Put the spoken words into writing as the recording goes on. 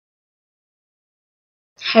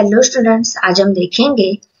Hello students, आज हम देखेंगे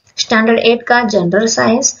स्टैंडर्ड 8 का general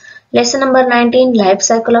science lesson number 19 life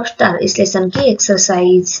cycle of star. इस लेसन की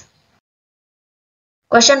exercise.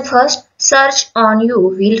 Question first, search on you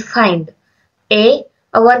will find A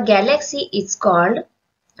our Galaxy is called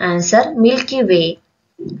answer milky way.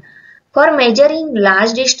 For measuring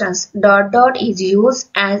large distance dot dot is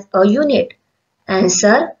used as a unit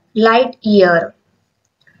answer light year.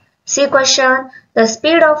 See question. The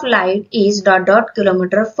speed of light is dot dot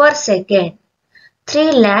kilometer per second.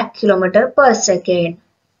 3 lakh kilometer per second.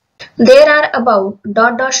 There are about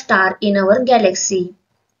dot dot star in our galaxy.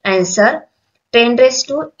 Answer 10 raised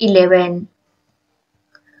to 11.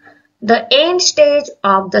 The end stage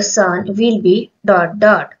of the sun will be dot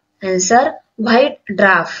dot. Answer white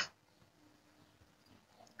dwarf.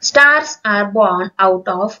 Stars are born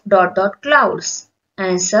out of dot dot clouds.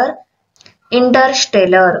 Answer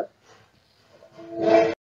interstellar.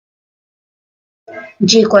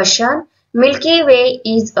 G question. Milky Way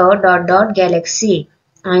is a dot dot galaxy.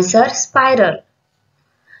 Answer spiral.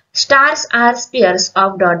 Stars are spheres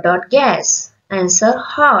of dot dot gas. Answer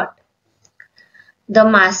hot. The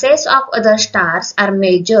masses of other stars are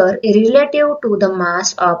measured relative to the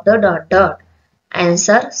mass of the dot dot.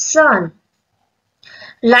 Answer sun.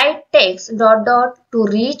 Light takes dot dot to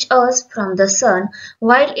reach us from the sun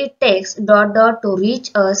while it takes dot dot to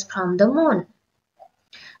reach us from the moon.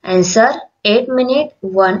 Answer 8 minutes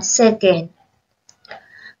 1 second.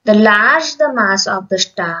 The larger the mass of the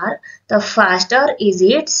star, the faster is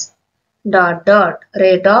its dot dot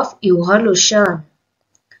rate of evolution.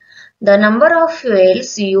 The number of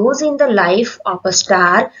fuels used in the life of a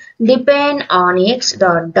star depend on its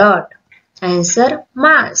dot dot. Answer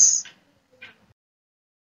mass.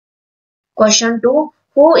 Question 2.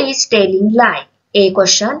 Who is telling lie? A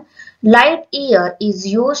question. Light year is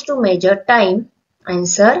used to measure time.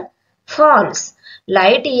 Answer false.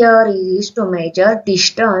 Light year is used to measure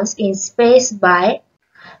distance in space by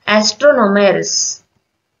astronomers.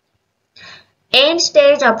 End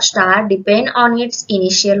stage of star depend on its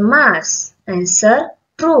initial mass. Answer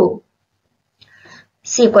true.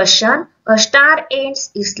 See question. A star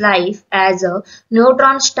ends its life as a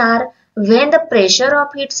neutron star when the pressure of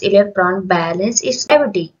its electron balances its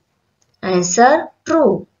gravity. Answer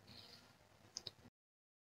true.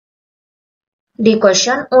 The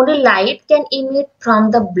question. Only light can emit from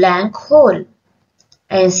the black hole.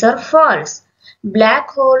 Answer false. Black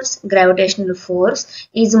hole's gravitational force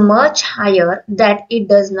is much higher that it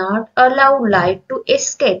does not allow light to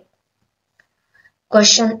escape.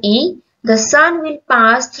 Question E. The sun will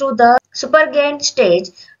pass through the supergain stage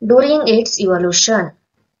during its evolution.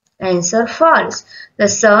 Answer false. The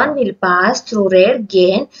sun will pass through red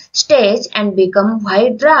gain stage and become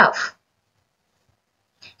white dwarf.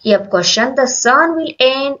 Here question. The sun will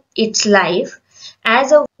end its life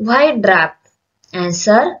as a white dwarf.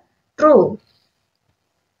 Answer true.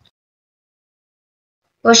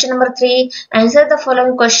 Question number 3. Answer the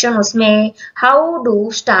following question उसमें how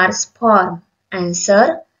do stars form?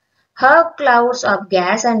 Answer how clouds of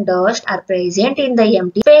gas and dust are present in the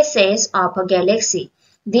empty spaces of a galaxy.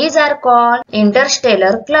 These are called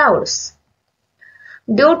interstellar clouds.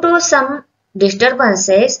 Due to some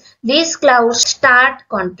disturbances, these clouds start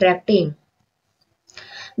contracting.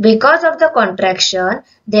 Because of the contraction,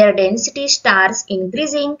 their density starts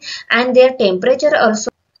increasing and their temperature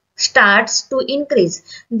also starts to increase.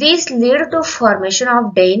 This leads to formation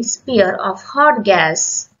of dense sphere of hot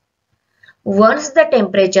gas. Once the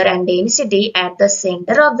temperature and density at the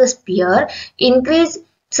center of the sphere increase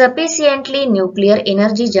sufficiently, nuclear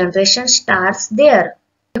energy generation starts there.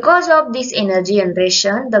 Because of this energy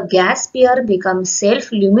generation, the gas sphere becomes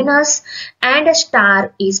self-luminous and a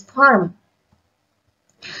star is formed.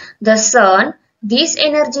 The sun, this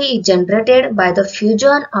energy is generated by the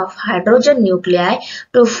fusion of hydrogen nuclei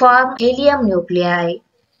to form helium nuclei.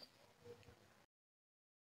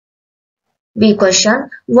 B question.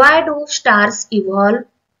 Why do stars evolve?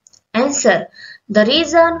 Answer. The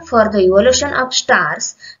reason for the evolution of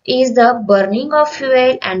stars is the burning of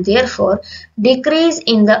fuel and therefore decrease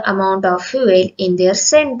in the amount of fuel in their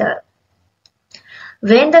center.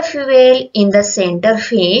 When the fuel in the center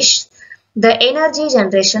finishes, the energy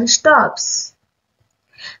generation stops.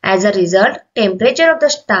 As a result, temperature of the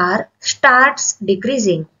star starts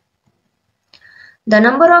decreasing. The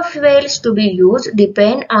number of fuels to be used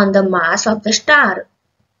depend on the mass of the star.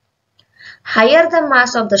 Higher the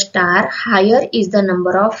mass of the star, higher is the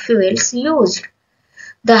number of fuels used.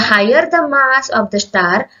 The higher the mass of the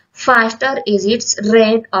star, faster is its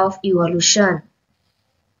rate of evolution.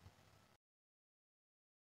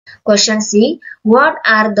 Question C. What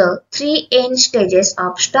are the 3 end stages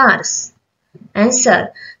of stars?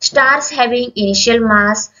 Answer. Stars having initial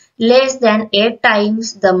mass less than 8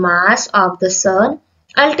 times the mass of the Sun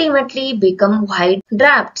ultimately become white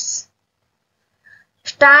dwarfs.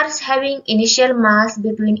 Stars having initial mass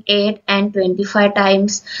between 8 and 25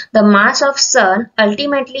 times the mass of Sun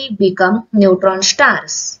ultimately become neutron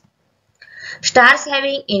stars. Stars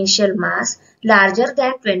having initial mass larger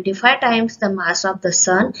than 25 times the mass of the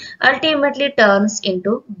Sun ultimately turns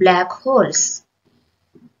into black holes.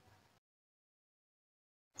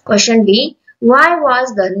 Question D. Why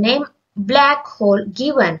was the name black hole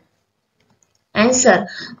given? Answer.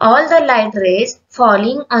 All the light rays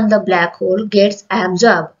falling on the black hole gets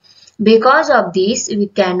absorbed. Because of this, we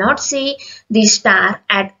cannot see the star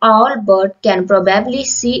at all but can probably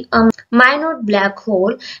see a minute black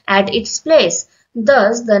hole at its place.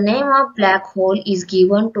 Thus, the name of black hole is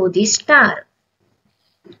given to the star.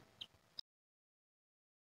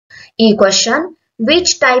 A question.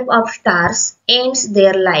 Which type of stars ends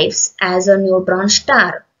their lives as a neutron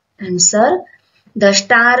star? Answer. The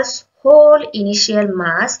star's whole initial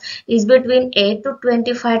mass is between 8 to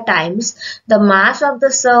 25 times the mass of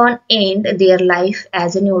the Sun end their life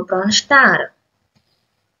as a neutron star.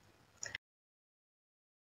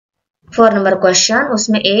 For number question,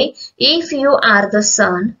 उसमें A. If you are the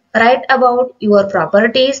Sun, write about your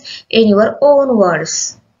properties in your own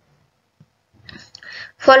words.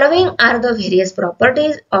 Following are the various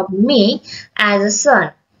properties of me as a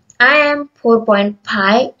Sun. I am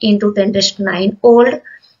 4.5 into 10 raised to 9 old.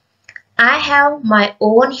 I have my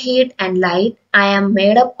own heat and light. I am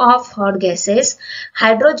made up of hot gases.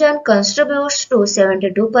 Hydrogen contributes to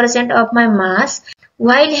 72% of my mass,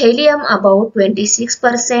 while helium about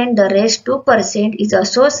 26%. The rest 2% is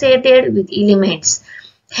associated with elements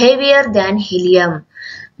heavier than helium.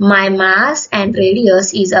 My mass and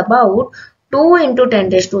radius is about 2 into 10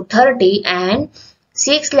 raised to 30 and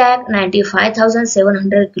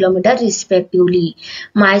 6,95,700 km respectively.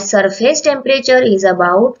 My surface temperature is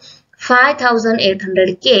about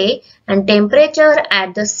 5,800 K and temperature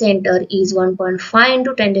at the center is 1.5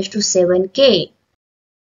 into 10 raised to 7 K.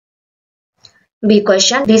 B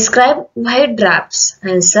question. Describe white dwarfs.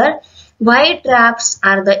 Answer. White dwarfs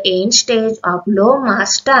are the end stage of low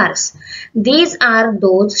mass stars. These are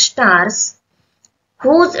those stars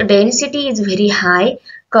whose density is very high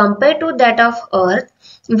compared to that of Earth,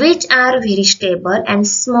 which are very stable and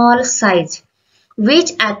small size,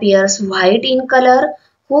 which appears white in color,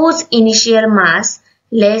 whose initial mass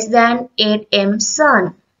less than 8 m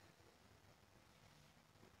Sun.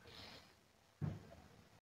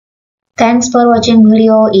 Thanks for watching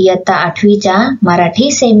video. इयत्ता 8वीच्या Marathi,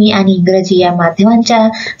 semi आणि इंग्रजी या माध्यमांच्या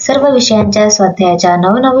सर्व विषयांच्या स्वाध्यायाच्या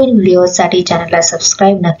नवनवीन व्हिडिओसाठी चॅनलला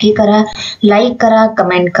subscribe नक्की करा, लाईक करा,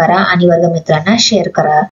 कमेंट करा आणि वर्गमित्रांना शेअर करा.